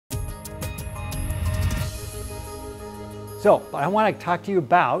So I want to talk to you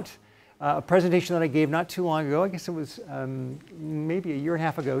about a presentation that I gave not too long ago. I guess it was maybe a year and a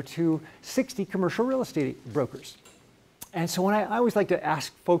half ago, to 60 commercial real estate brokers. And so when I always like to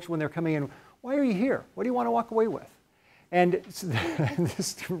ask folks when they're coming in, why are you here? What do you want to walk away with? And so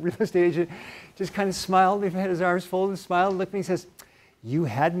this real estate agent just kind of smiled, he had his arms folded, smiled, looked at me and says, "You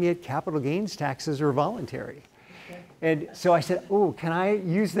had me at capital gains taxes are voluntary." Okay. And so I said, "Oh, can I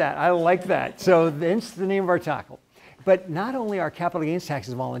use that? I like that." So that's the name of our talk. But not only are capital gains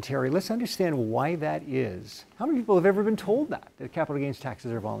taxes voluntary, let's understand why that is. How many people have ever been told that capital gains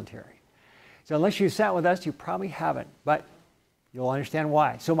taxes are voluntary? So unless you sat with us, you probably haven't, but you'll understand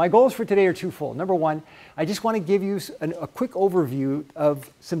why. So my goals for today are twofold. Number one, I just want to give you a quick overview of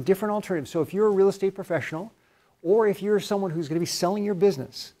some different alternatives. So if you're a real estate professional, or if you're someone who's going to be selling your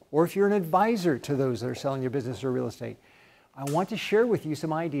business, or if you're an advisor to those that are selling your business or real estate, I want to share with you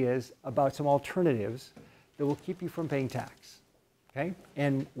some ideas about some alternatives that will keep you from paying tax, okay?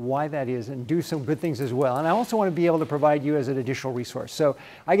 And why that is, and do some good things as well. And I also want to be able to provide you as an additional resource. So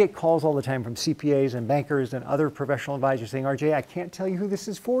I get calls all the time from CPAs and bankers and other professional advisors saying, "RJ, I can't tell you who this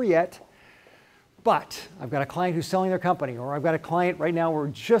is for yet, but I've got a client who's selling their company," or "I've got a client right now, we're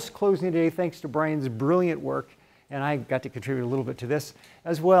just closing today thanks to Brian's brilliant work, and I got to contribute a little bit to this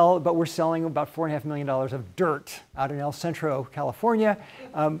as well, but we're selling about $4.5 million of dirt out in El Centro, California.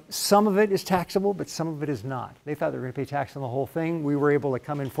 Some of it is taxable, but some of it is not." They thought they were going to pay tax on the whole thing. We were able to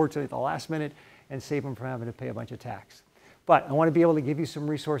come in, fortunately, at the last minute and save them from having to pay a bunch of tax. But I want to be able to give you some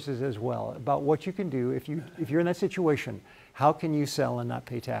resources as well about what you can do if you're in that situation. How can you sell and not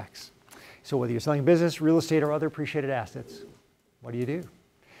pay tax? So whether you're selling business, real estate, or other appreciated assets, what do you do?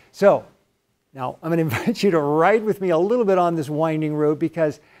 So now, I'm going to invite you to ride with me a little bit on this winding road,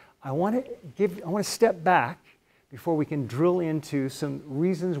 because I want to step back before we can drill into some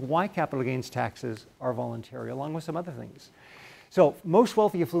reasons why capital gains taxes are voluntary, along with some other things. So most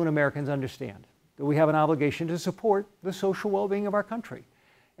wealthy, affluent Americans understand that we have an obligation to support the social well-being of our country.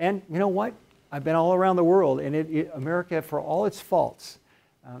 And you know what? I've been all around the world, and America, for all its faults,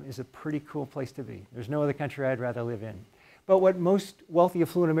 is a pretty cool place to be. There's no other country I'd rather live in. But what most wealthy,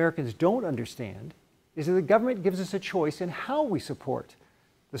 affluent Americans don't understand is that the government gives us a choice in how we support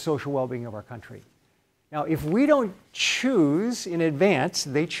the social well-being of our country. Now, if we don't choose in advance,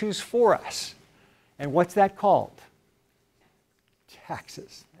 they choose for us. And what's that called?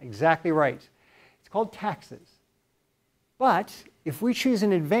 Taxes. Exactly right. It's called taxes. But if we choose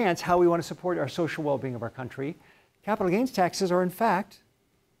in advance how we want to support our social well-being of our country, capital gains taxes are in fact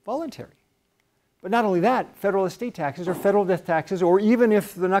voluntary. But not only that, federal estate taxes or federal death taxes, or even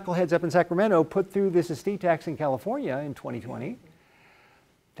if the knuckleheads up in Sacramento put through this estate tax in California in 2020,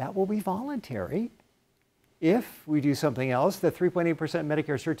 that will be voluntary. If we do something else, the 3.8%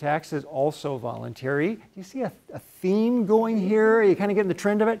 Medicare surtax is also voluntary. You see a theme going here? Are you kind of getting the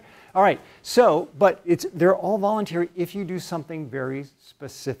trend of it? All right, so, but they're all voluntary if you do something very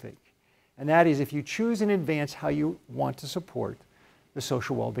specific. And that is if you choose in advance how you want to support the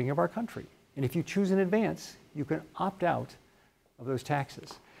social well-being of our country. And if you choose in advance, you can opt out of those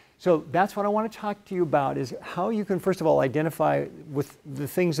taxes. So that's what I want to talk to you about, is how you can, first of all, identify with the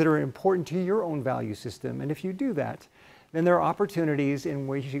things that are important to your own value system. And if you do that, then there are opportunities in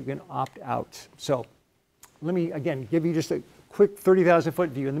which you can opt out. So let me, again, give you just a quick 30,000-foot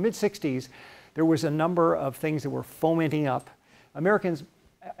view. In the mid-60s, there was a number of things that were fomenting up. Americans,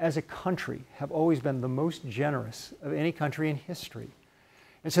 as a country, have always been the most generous of any country in history.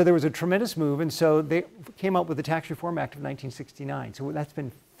 And so there was a tremendous move, and so they came up with the Tax Reform Act of 1969. So that's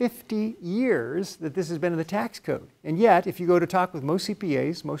been 50 years that this has been in the tax code. And yet, if you go to talk with most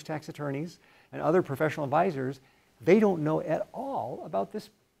CPAs, most tax attorneys, and other professional advisors, they don't know at all about this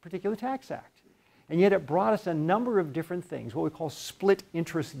particular tax act. And yet it brought us a number of different things, what we call split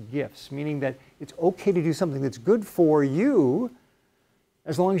interest gifts, meaning that it's okay to do something that's good for you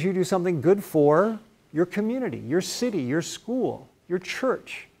as long as you do something good for your community, your city, your school, your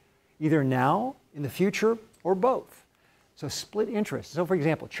church, either now, in the future, or both. So split interest. So for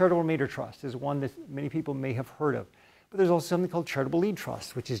example, charitable remainder trust is one that many people may have heard of. But there's also something called charitable lead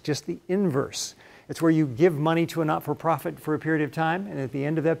trust, which is just the inverse. It's where you give money to a not-for-profit for a period of time, and at the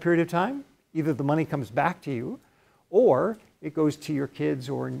end of that period of time, either the money comes back to you, or it goes to your kids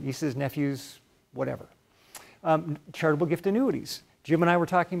or nieces, nephews, whatever. Charitable gift annuities. Jim and I were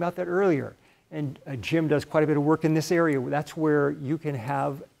talking about that earlier. And Jim does quite a bit of work in this area. That's where you can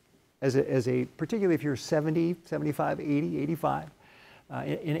have, particularly if you're 70, 75, 80, 85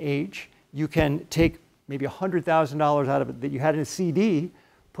 in age, you can take maybe $100,000 out of it that you had in a CD,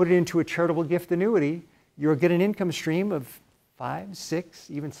 put it into a charitable gift annuity. You'll get an income stream of 5, 6,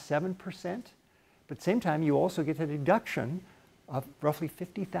 even 7%. But at the same time, you also get a deduction of roughly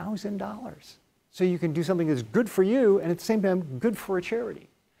 $50,000. So you can do something that's good for you and at the same time good for a charity.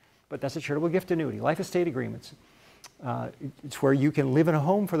 But that's a charitable gift annuity, life estate agreements. It's where you can live in a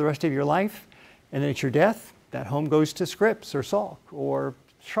home for the rest of your life, and then at your death, that home goes to Scripps or Salk or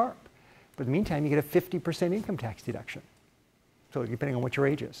Sharp. But in the meantime, you get a 50% income tax deduction. So depending on what your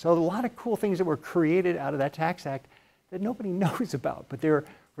age is. So a lot of cool things that were created out of that tax act that nobody knows about. But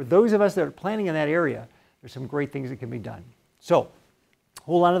for those of us that are planning in that area, there's some great things that can be done. So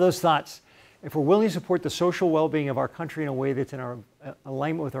hold on to those thoughts. If we're willing to support the social well-being of our country in a way that's in our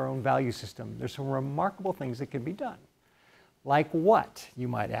alignment with our own value system, there's some remarkable things that can be done. Like what, you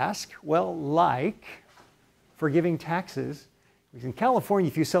might ask? Well, like forgiving taxes. Because in California,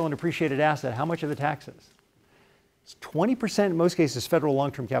 if you sell an appreciated asset, how much are the taxes? It's 20% in most cases federal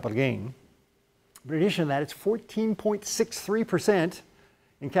long-term capital gain. But in addition to that, it's 14.63%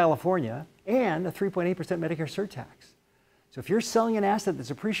 in California and a 3.8% Medicare surtax. So if you're selling an asset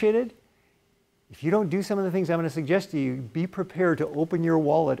that's appreciated, if you don't do some of the things I'm going to suggest to you, be prepared to open your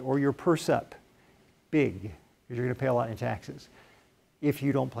wallet or your purse up big, because you're going to pay a lot in taxes if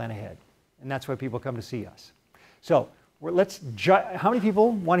you don't plan ahead. And that's why people come to see us. So how many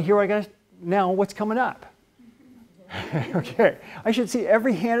people want to hear what I got now? What's coming up? Okay, I should see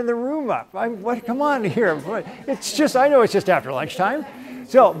every hand in the room up. Come on here. It's just, I know it's just after lunchtime.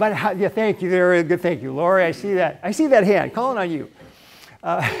 So, but yeah, thank you. Very good. Thank you, Lori. I see that. I see that hand. Calling on you.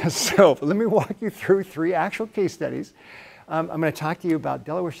 So let me walk you through 3 actual case studies. I'm going to talk to you about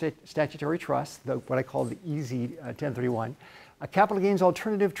Delaware Statutory Trust, what I call the easy 1031, a capital gains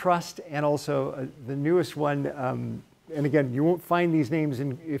alternative trust, and also the newest one. And again, you won't find these names,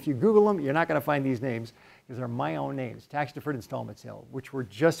 and if you Google them, you're not going to find these names because they're my own names. Tax deferred installment sale, which we're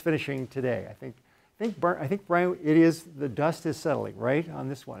just finishing today. I think Brian, the dust is settling right on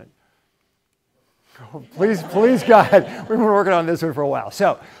this one. Oh, please, God, we've been working on this one for a while.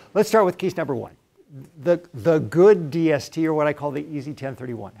 So let's start with case number 1. The good DST, or what I call the easy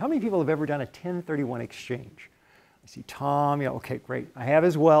 1031. How many people have ever done a 1031 exchange? I see Tom. Yeah, okay, great. I have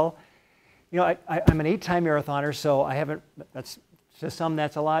as well. You know, I'm an 8-time marathoner, so I haven't. That's to some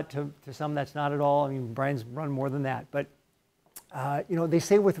that's a lot. To some that's not at all. I mean, Brian's run more than that. But you know, they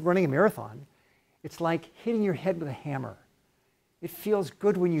say with running a marathon, it's like hitting your head with a hammer. It feels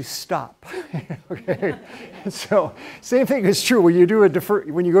good when you stop. Okay, so same thing is true when you do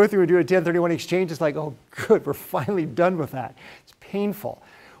when you go through and do a 1031 exchange. It's like, oh, good, we're finally done with that. It's painful.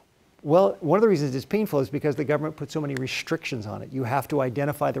 Well, one of the reasons it's painful is because the government put so many restrictions on it. You have to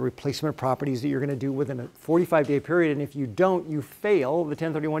identify the replacement properties that you're going to do within a 45-day period, and if you don't, you fail the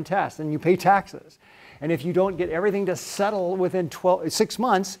 1031 test, and you pay taxes. And if you don't get everything to settle within 6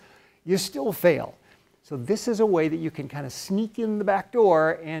 months, you still fail. So this is a way that you can kind of sneak in the back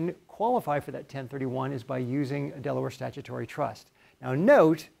door and qualify for that 1031 is by using a Delaware statutory trust. Now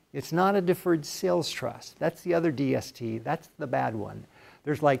note, it's not a deferred sales trust. That's the other DST. That's the bad one.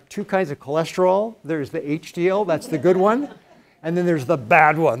 There's like 2 kinds of cholesterol. There's the HDL, that's the good one. And then there's the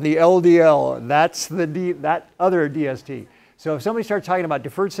bad one, the LDL. That's that other DST. So if somebody starts talking about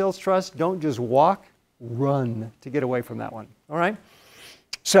deferred sales trust, don't just walk, run to get away from that one. All right?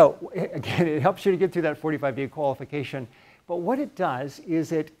 So again, it helps you to get through that 45-day qualification. But what it does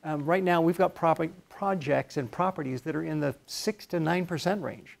is right now we've got projects and properties that are in the 6 to 9%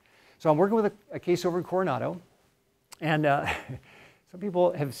 range. So I'm working with a case over in Coronado. And some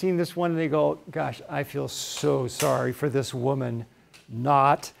people have seen this one and they go, gosh, I feel so sorry for this woman.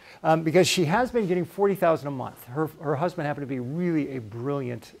 Not. Because she has been getting $40,000 a month. Her husband happened to be really a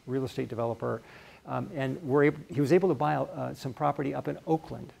brilliant real estate developer. And he was able to buy some property up in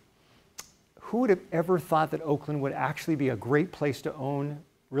Oakland. Who would have ever thought that Oakland would actually be a great place to own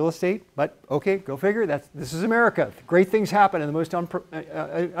real estate? But okay, go figure. This is America. Great things happen in the most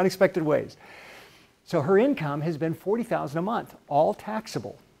unexpected ways. So her income has been $40,000 a month, all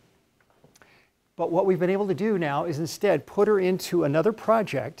taxable. But what we've been able to do now is instead put her into another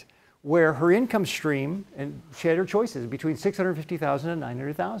project where her income stream, and she had her choices between $650,000 and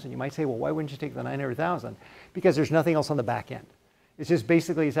 $900,000. You might say, well, why wouldn't you take the $900,000? Because there's nothing else on the back end. It's just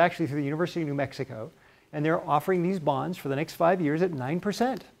basically, it's actually through the University of New Mexico, and they're offering these bonds for the next 5 years at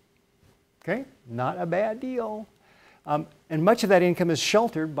 9%. Okay, not a bad deal. And much of that income is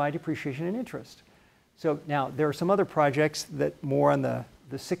sheltered by depreciation and interest. So now there are some other projects that more on the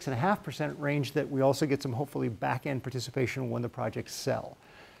 6.5% range that we also get some hopefully back-end participation when the projects sell.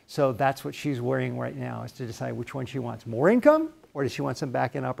 So that's what she's worrying right now, is to decide which one she wants. More income, or does she want some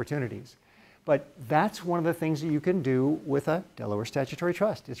back-end opportunities? But that's one of the things that you can do with a Delaware statutory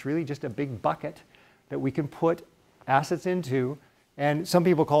trust. It's really just a big bucket that we can put assets into And some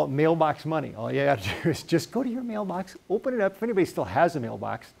people call it mailbox money. All you got to do is just go to your mailbox, open it up. If anybody still has a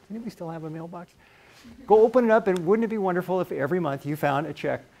mailbox, does anybody still have a mailbox? Go open it up, and wouldn't it be wonderful if every month you found a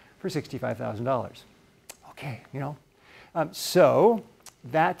check for $65,000? Okay, you know. So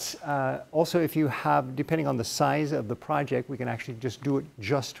that's also, if you have, depending on the size of the project, we can actually just do it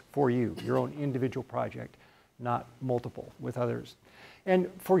just for you, your own individual project, not multiple with others. And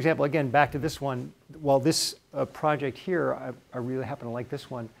for example, again, back to this one, while this project here, I really happen to like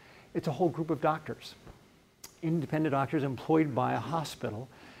this one, it's a whole group of doctors, independent doctors employed by a hospital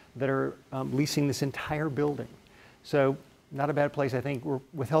that are leasing this entire building. So not a bad place, I think.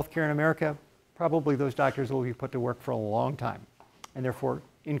 With healthcare in America, probably those doctors will be put to work for a long time, and therefore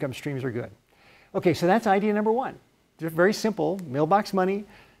income streams are good. Okay, so that's idea number one. Just very simple, mailbox money,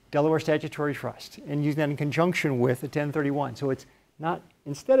 Delaware statutory trust, and using that in conjunction with a 1031. So it's not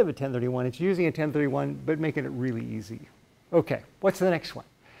instead of a 1031, it's using a 1031, but making it really easy. Okay, what's the next one?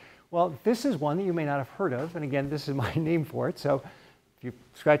 Well, this is one that you may not have heard of, and again, this is my name for it, so if you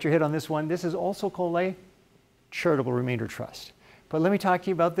scratch your head on this one, this is also called a charitable remainder trust. But let me talk to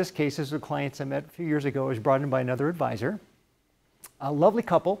you about this case. This is a client I met a few years ago. It was brought in by another advisor. A lovely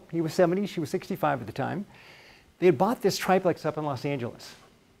couple. He was 70, she was 65 at the time. They had bought this triplex up in Los Angeles.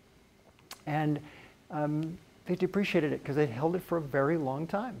 And they depreciated it because they held it for a very long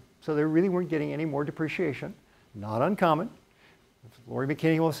time. So they really weren't getting any more depreciation. Not uncommon. Lori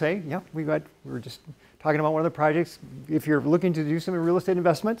McKinney will say, yeah, we were just talking about one of the projects. If you're looking to do some real estate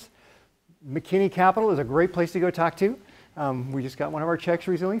investments, McKinney Capital is a great place to go talk to. We just got one of our checks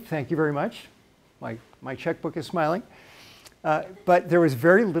recently. Thank you very much. My checkbook is smiling. But there was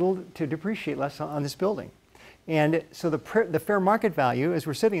very little to depreciate less on this building. And so the fair market value, as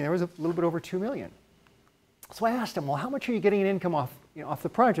we're sitting there, was a little bit over $2 million. So I asked him, well, how much are you getting in income off the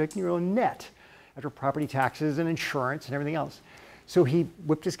project, your own net, after property taxes and insurance and everything else? So he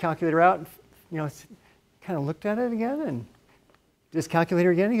whipped his calculator out and kind of looked at it again and did his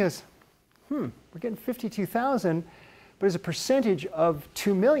calculator again. He goes, we're getting $52,000, but as a percentage of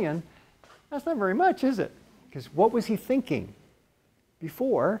 $2 million, that's not very much, is it? Because what was he thinking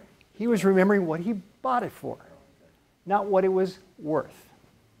before? He was remembering what he bought it for, not what it was worth.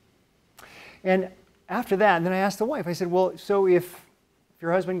 And after that, and then I asked the wife, I said, well, so if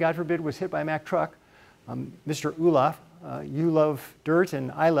your husband, God forbid, was hit by a Mack truck, Mr. Ulaf, you love dirt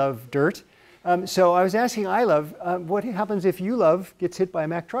and I love dirt. So I was asking Ilov, what happens if Ulov gets hit by a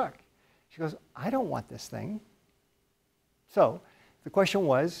Mack truck? She goes, I don't want this thing. So the question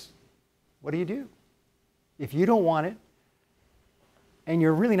was, what do you do? If you don't want it, and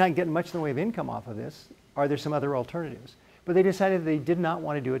you're really not getting much in the way of income off of this, are there some other alternatives? But they decided they did not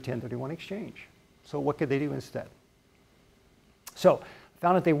want to do a 1031 exchange. So what could they do instead? So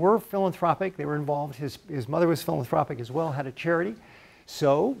found that they were philanthropic. They were involved. His mother was philanthropic as well, had a charity.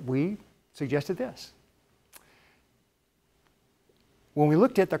 So we suggested this. When we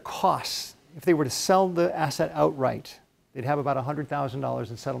looked at the costs, if they were to sell the asset outright, they'd have about $100,000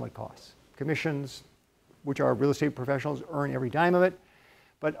 in settlement costs. Commissions, which our real estate professionals earn every dime of it,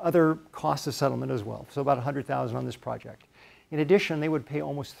 but other costs of settlement as well. So about $100,000 on this project. In addition, they would pay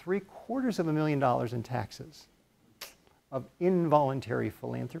almost $750,000 in taxes of involuntary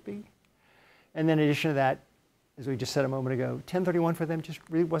philanthropy. And then in addition to that, as we just said a moment ago, 1031 for them just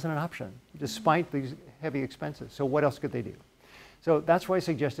really wasn't an option, despite these heavy expenses. So what else could they do? So that's why I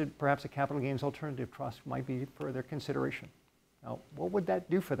suggested perhaps a capital gains alternative trust might be for their consideration. Now, what would that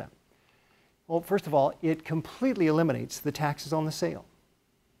do for them? Well, first of all, it completely eliminates the taxes on the sale.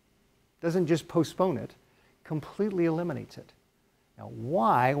 Doesn't just postpone it, completely eliminates it. Now,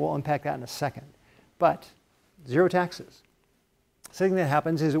 why? We'll unpack that in a second. But zero taxes. Second thing that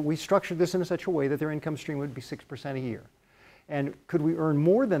happens is that we structured this in such a way that their income stream would be 6% a year. And could we earn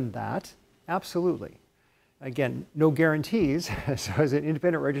more than that? Absolutely. Again, no guarantees. So as an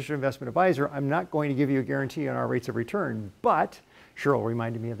independent registered investment advisor, I'm not going to give you a guarantee on our rates of return, but Cheryl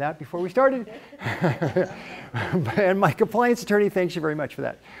reminded me of that before we started. And my compliance attorney, thanks you very much for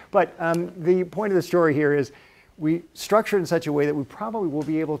that. But the point of the story here is we structured in such a way that we probably will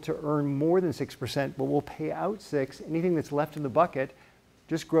be able to earn more than 6%, but we'll pay out 6%. Anything that's left in the bucket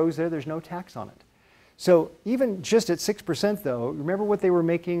just grows there. There's no tax on it. So even just at 6% though, remember what they were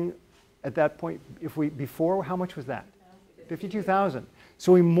making at that point, before, how much was that? $52,000.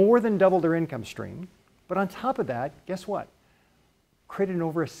 So we more than doubled their income stream. But on top of that, guess what? Created an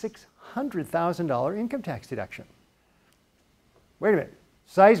over a $600,000 income tax deduction. Wait a minute,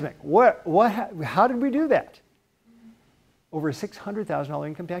 seismic. How did we do that? Over a $600,000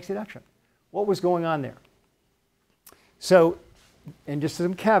 income tax deduction. What was going on there? So and just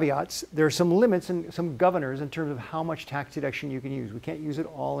some caveats, there are some limits and some governors in terms of how much tax deduction you can use. We can't use it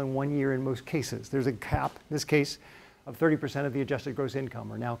all in 1 year in most cases. There's a cap, in this case, of 30% of the adjusted gross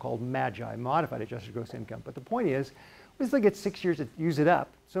income, or now called MAGI, modified adjusted gross income. But the point is, we still get 6 years to use it up.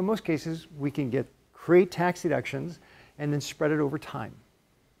 So in most cases, we can create tax deductions and then spread it over time.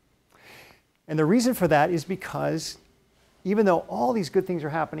 And the reason for that is because even though all these good things are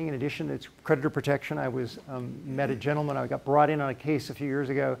happening, in addition, it's creditor protection. I met a gentleman, I got brought in on a case a few years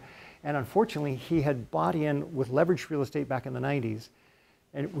ago, and unfortunately, he had bought in with leveraged real estate back in the 90s,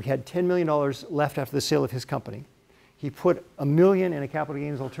 and we had $10 million left after the sale of his company. He put $1 million in a capital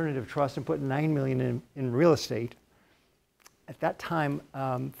gains alternative trust and put $9 million in real estate. At that time,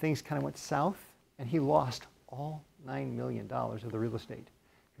 things kind of went south, and he lost all $9 million of the real estate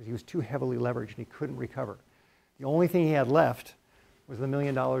because he was too heavily leveraged and he couldn't recover. The only thing he had left was the $1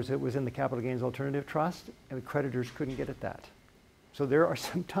 million that was in the capital gains alternative trust, and the creditors couldn't get at that. So there are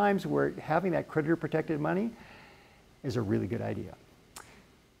some times where having that creditor protected money is a really good idea.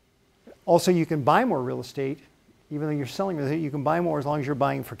 Also, you can buy more real estate. Even though you're selling real estate, you can buy more as long as you're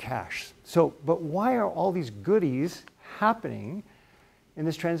buying for cash. So, but why are all these goodies happening in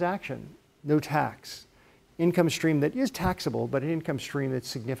this transaction? No tax. Income stream that is taxable, but an income stream that's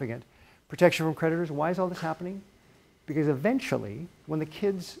significant. Protection from creditors. Why is all this happening? Because eventually, when the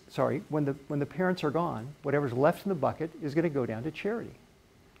parents are gone, whatever's left in the bucket is going to go down to charity.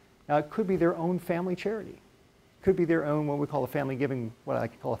 Now, it could be their own family charity. It could be their own, what we call a family giving, what I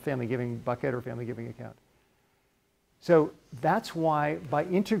call a family giving bucket or family giving account. So that's why by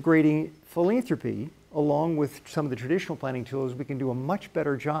integrating philanthropy along with some of the traditional planning tools, we can do a much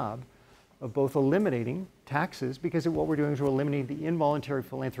better job of both eliminating taxes, because what we're doing is we're eliminating the involuntary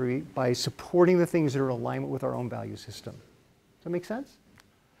philanthropy by supporting the things that are in alignment with our own value system. Does that make sense?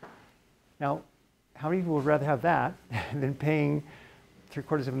 Now, how many people would rather have that than paying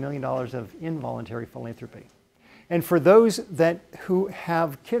 $750,000 of involuntary philanthropy? And for those who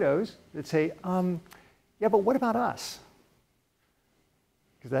have kiddos that say, yeah, but what about us?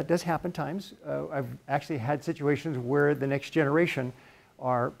 Because that does happen times. I've actually had situations where the next generation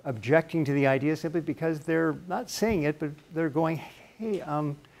are objecting to the idea simply because they're not saying it, but they're going, hey,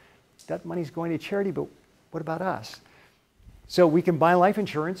 that money's going to charity, but what about us? So we can buy life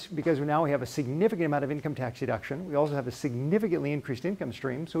insurance because now we have a significant amount of income tax deduction. We also have a significantly increased income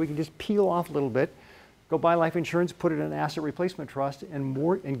stream, so we can just peel off a little bit, go buy life insurance, put it in an asset replacement trust,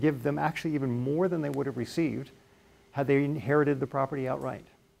 and give them actually even more than they would have received had they inherited the property outright.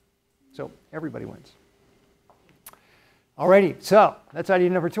 So everybody wins. Alrighty, so that's idea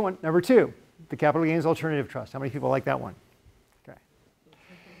number two. Number two, the capital gains alternative trust. How many people like that one? Okay.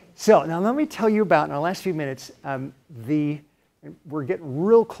 So now let me tell you about, in our last few minutes, we're getting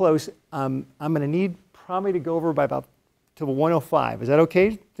real close. I'm going to need probably to go over by about to the 105. Is that okay?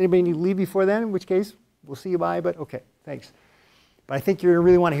 Does anybody need to leave before then? In which case, we'll see you bye, but okay, thanks. But I think you're going to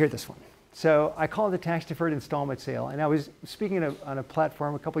really want to hear this one. So I call it the tax deferred installment sale. And I was speaking on a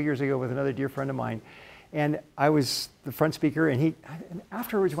platform a couple years ago with another dear friend of mine. And I was the front speaker, and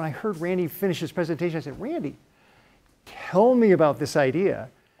afterwards, when I heard Randy finish his presentation, I said, Randy, tell me about this idea.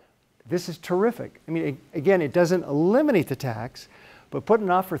 This is terrific. I mean, again, it doesn't eliminate the tax, but putting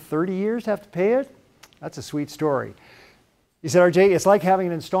it off for 30 years to have to pay it, that's a sweet story. He said, RJ, it's like having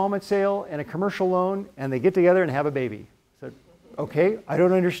an installment sale and a commercial loan, and they get together and have a baby. I said, okay, I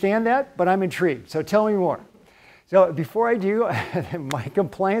don't understand that, but I'm intrigued, so tell me more. So before I do, my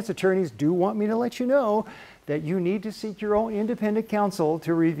compliance attorneys do want me to let you know that you need to seek your own independent counsel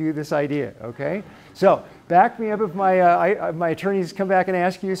to review this idea, okay? So back me up if my attorneys come back and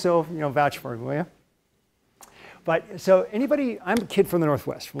ask you, so vouch for me, will you? But so anybody, I'm a kid from the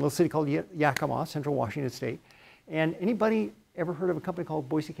Northwest, from a little city called Yakima, Central Washington State. And anybody ever heard of a company called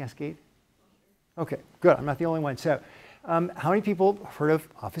Boise Cascade? Okay, good, I'm not the only one. So how many people have heard of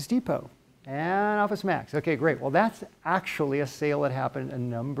Office Depot? And Office Max. Okay, great. Well, that's actually a sale that happened a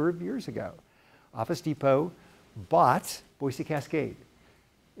number of years ago. Office Depot bought Boise Cascade.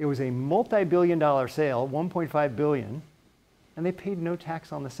 It was a multi-billion-dollar sale, $1.5 billion, and they paid no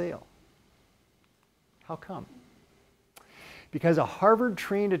tax on the sale. How come? Because a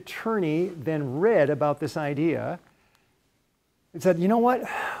Harvard-trained attorney then read about this idea and said, you know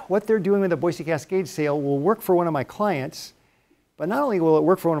what they're doing with the Boise Cascade sale will work for one of my clients. But not only will it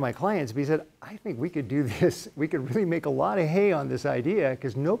work for one of my clients, but he said, I think we could do this. We could really make a lot of hay on this idea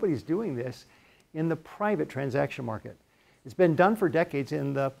because nobody's doing this in the private transaction market. It's been done for decades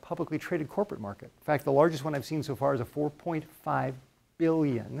in the publicly traded corporate market. In fact, the largest one I've seen so far is a $4.5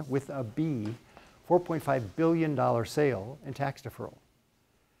 billion, with a B, $4.5 billion sale and tax deferral.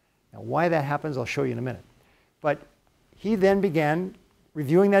 Now, why that happens, I'll show you in a minute. But He then began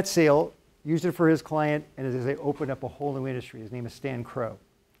reviewing that sale, used it for his client, and as they opened up a whole new industry. His name is Stan Crow,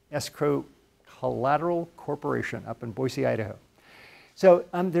 S. Crow Collateral Corporation up in Boise, Idaho. So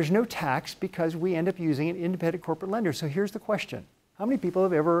there's no tax because we end up using an independent corporate lender. So here's the question. How many people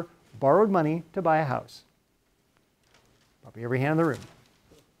have ever borrowed money to buy a house? Probably every hand in the room.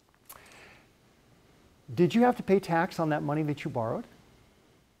 Did you have to pay tax on that money that you borrowed?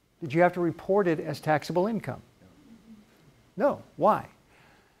 Did you have to report it as taxable income? No. Why?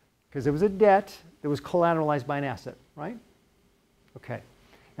 Because it was a debt that was collateralized by an asset, right? Okay.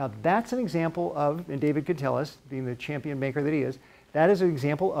 Now that's an example of, and David could tell us, being the champion banker that he is, that is an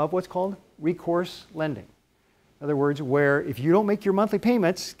example of what's called recourse lending. In other words, where if you don't make your monthly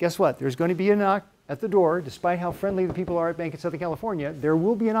payments, guess what? There's going to be a knock at the door. Despite how friendly the people are at Bank of Southern California, there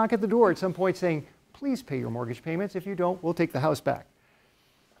will be a knock at the door at some point saying, please pay your mortgage payments. If you don't, we'll take the house back.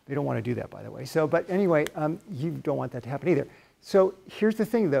 They don't want to do that, by the way. So, but anyway, you don't want that to happen either. So here's the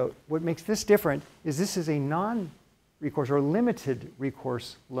thing, though. What makes this different is this is a non-recourse or limited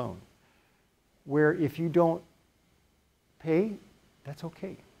recourse loan, where if you don't pay, that's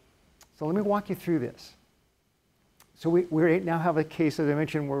okay. So let me walk you through this. So we now have a case, as I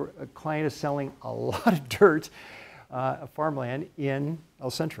mentioned, where a client is selling a lot of dirt, farmland in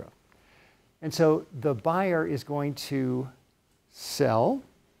El Centro. And so the buyer is going to sell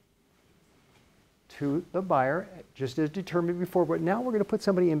to the buyer, just as determined before, but now we're going to put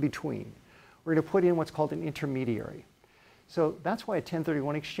somebody in between. We're going to put in what's called an intermediary. So that's why a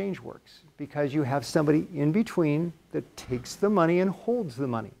 1031 exchange works, because you have somebody in between that takes the money and holds the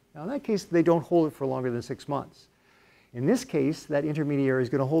money. Now in that case, they don't hold it for longer than 6 months. In this case, that intermediary is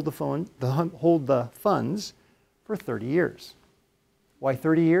going to hold the funds for 30 years. Why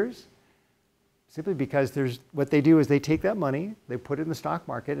 30 years? Simply because what they do is they take that money, they put it in the stock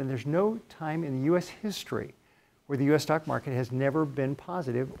market, and there's no time in U.S. history where the U.S. stock market has never been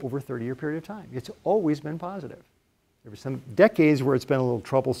positive over a 30-year period of time. It's always been positive. There were some decades where it's been a little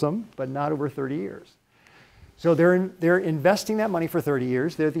troublesome, but not over 30 years. So they're investing that money for 30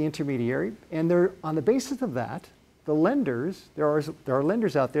 years. They're the intermediary, and they're on the basis of that, the lenders, there are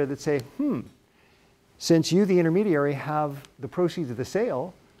lenders out there that say, since you, the intermediary, have the proceeds of the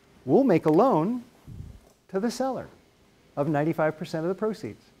sale, we'll make a loan to the seller of 95% of the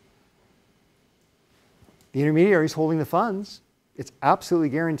proceeds. The intermediary is holding the funds. It's absolutely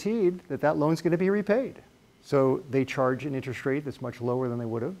guaranteed that that loan's going to be repaid. So they charge an interest rate that's much lower than they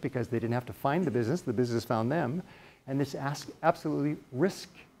would have because they didn't have to find the business found them, and it's absolutely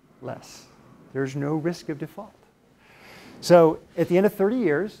riskless. There's no risk of default. So at the end of 30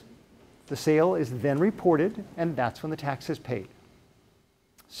 years, the sale is then reported, and that's when the tax is paid.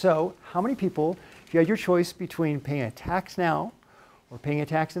 So how many people, if you had your choice between paying a tax now or paying a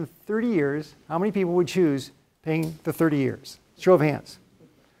tax in 30 years, how many people would choose paying the 30 years? Show of hands.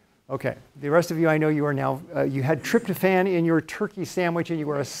 Okay, the rest of you, I know you are now, you had tryptophan in your turkey sandwich and you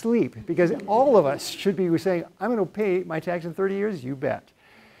were asleep, because all of us should be saying, I'm going to pay my tax in 30 years, you bet.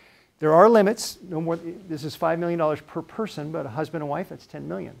 There are limits, no more, this is $5 million per person, but a husband and wife, that's $10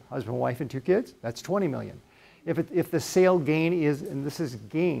 million. Husband, wife, and 2 kids, that's $20 million. If the sale gain is, and this is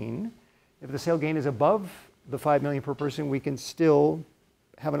gain, if the sale gain is above the $5 million per person, we can still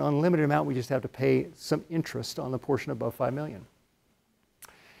have an unlimited amount. We just have to pay some interest on the portion above $5 million.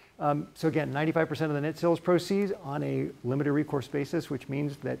 So again, 95% of the net sales proceeds on a limited recourse basis, which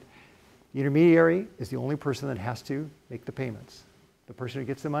means that the intermediary is the only person that has to make the payments. The person who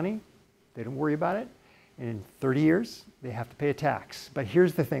gets the money, they don't worry about it. And in 30 years, they have to pay a tax. But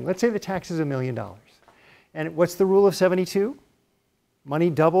here's the thing. Let's say the tax is $1 million. And what's the rule of 72? Money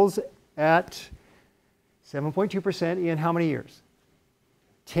doubles at 7.2% in how many years?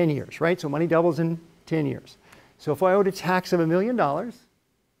 10 years, right? So money doubles in 10 years. So if I owed a tax of $1 million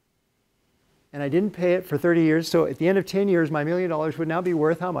and I didn't pay it for 30 years, so at the end of 10 years, my $1 million would now be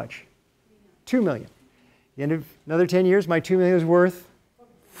worth how much? $2 million. At the end of another 10 years, my $2 million is worth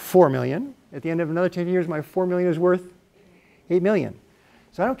 $4 million. At the end of another 10 years, my $4 million is worth $8 million.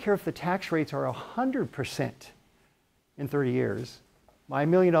 So I don't care if the tax rates are 100% in 30 years. My $1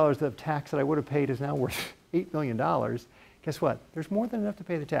 million of tax that I would have paid is now worth $8 million. Guess what? There's more than enough to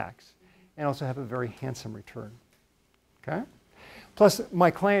pay the tax and also have a very handsome return. Okay? Plus, my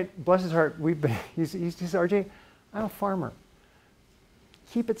client, bless his heart, he says, RJ, I'm a farmer.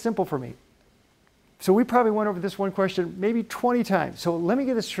 Keep it simple for me. So we probably went over this one question maybe 20 times. So let me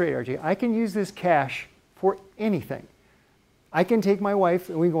get this straight, RJ. I can use this cash for anything. I can take my wife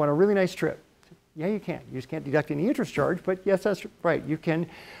and we can go on a really nice trip. Yeah, you can. You just can't deduct any interest charge, but yes, that's right. You can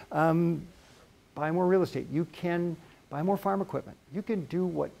buy more real estate. You can buy more farm equipment. You can do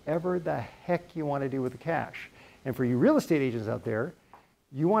whatever the heck you want to do with the cash. And for you real estate agents out there,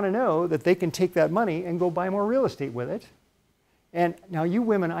 you want to know that they can take that money and go buy more real estate with it. And now you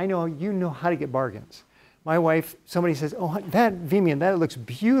women, I know you know how to get bargains. My wife, somebody says, oh, that Vimian, that looks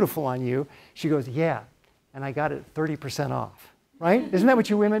beautiful on you. She goes, yeah, and I got it 30% off, right? Isn't that what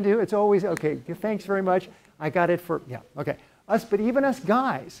you women do? It's always, okay, thanks very much. I got it for, yeah, okay. But even us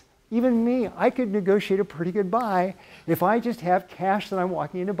guys, even me, I could negotiate a pretty good buy if I just have cash that I'm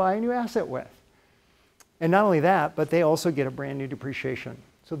walking in to buy a new asset with. And not only that, but they also get a brand new depreciation.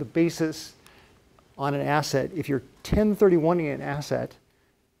 So the basis on an asset, if you're 1031ing an asset,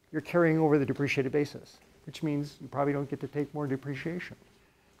 you're carrying over the depreciated basis, which means you probably don't get to take more depreciation.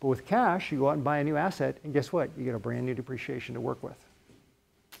 But with cash, you go out and buy a new asset, and guess what? You get a brand new depreciation to work with.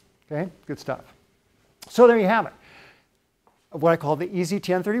 Okay, good stuff. So there you have it. What I call the easy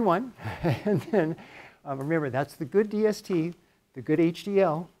 1031. And then remember, that's the good DST, the good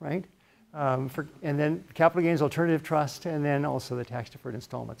HDL, right? And then capital gains alternative trust, and then also the tax deferred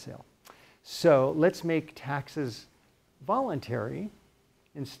installment sale. So let's make taxes voluntary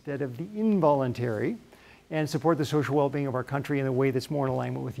instead of the involuntary, and support the social well-being of our country in a way that's more in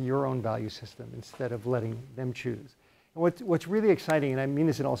alignment with your own value system instead of letting them choose. And what's really exciting, and I mean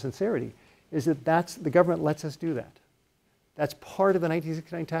this in all sincerity, is that the government lets us do that. That's part of the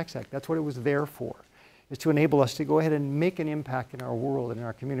 1969 Tax Act. That's what it was there for, is to enable us to go ahead and make an impact in our world and in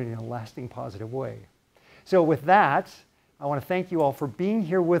our community in a lasting positive way. So with that, I want to thank you all for being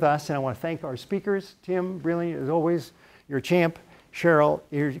here with us, and I want to thank our speakers. Tim, brilliant as always. You're a champ. Cheryl,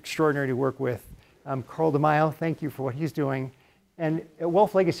 you're extraordinary to work with. Carl DeMaio, thank you for what he's doing. And at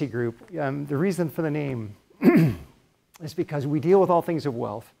Wealth Legacy Group, the reason for the name is because we deal with all things of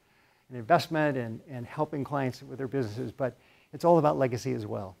wealth and investment and helping clients with their businesses, but it's all about legacy as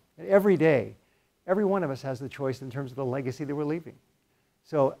well. And every day, every one of us has the choice in terms of the legacy that we're leaving.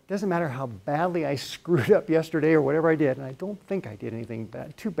 So it doesn't matter how badly I screwed up yesterday or whatever I did, and I don't think I did anything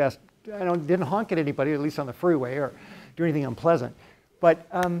bad, didn't honk at anybody, at least on the freeway, or do anything unpleasant. But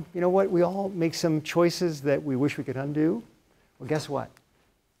you know what? We all make some choices that we wish we could undo. Well, guess what?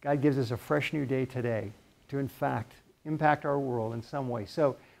 God gives us a fresh new day today to, in fact, impact our world in some way.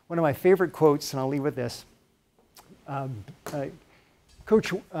 So one of my favorite quotes, and I'll leave with this,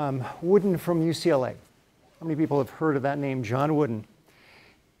 Coach Wooden from UCLA. How many people have heard of that name, John Wooden?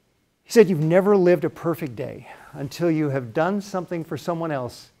 He said, you've never lived a perfect day until you have done something for someone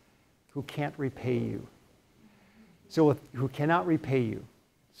else who can't repay you. So who cannot repay you.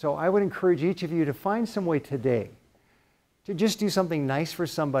 So I would encourage each of you to find some way today to just do something nice for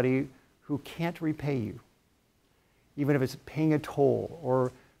somebody who can't repay you. Even if it's paying a toll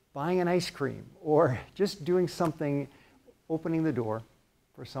or buying an ice cream or just doing something, opening the door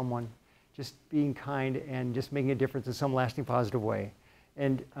for someone, just being kind and just making a difference in some lasting positive way.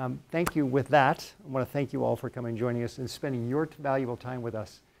 And thank you with that. I want to thank you all for coming and joining us and spending your valuable time with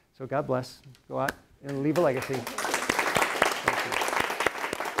us. So God bless. Go out and leave a legacy.